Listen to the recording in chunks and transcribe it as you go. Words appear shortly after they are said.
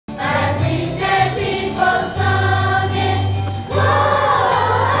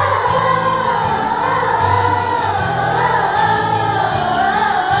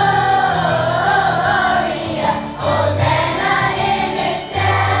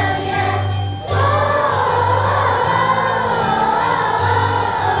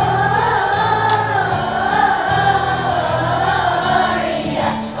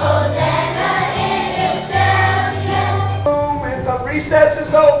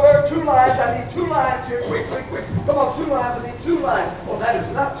over, 2 lines. I need 2 lines here. Quickly, quick. Come on, 2 lines. I need 2 lines. Oh, that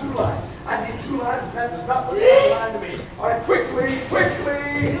is not 2 lines. I need 2 lines, and that does not look like a line to me. All right, quickly,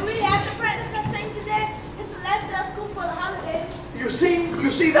 quickly. Do we have to practice our sing today? It's the last day of school for the holidays. You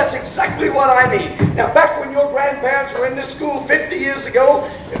see, that's exactly what I mean. Now, back when your grandparents were in this school 50 years ago,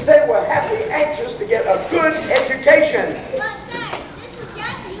 they were happily anxious to get a good education. But sir, this is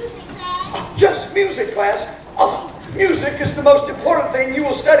just music class. Just music class? Oh, music is the most important thing you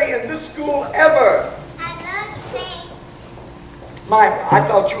will study in this school ever. I love to sing. I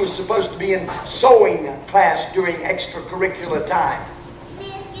thought you were supposed to be in sewing class during extracurricular time.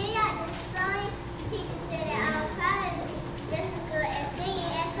 Miss, get out the sewing. The teacher said that our class is just as good at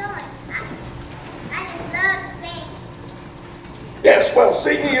singing as sewing. I just love to sing. Yes, well,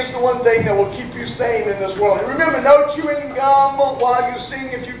 singing is the one thing that will keep you sane in this world. And remember, no chewing gum while you sing.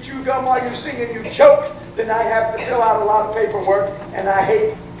 If you chew gum while you sing and you choke, then I have to fill out a lot of paperwork, and I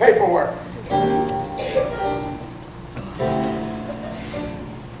hate paperwork.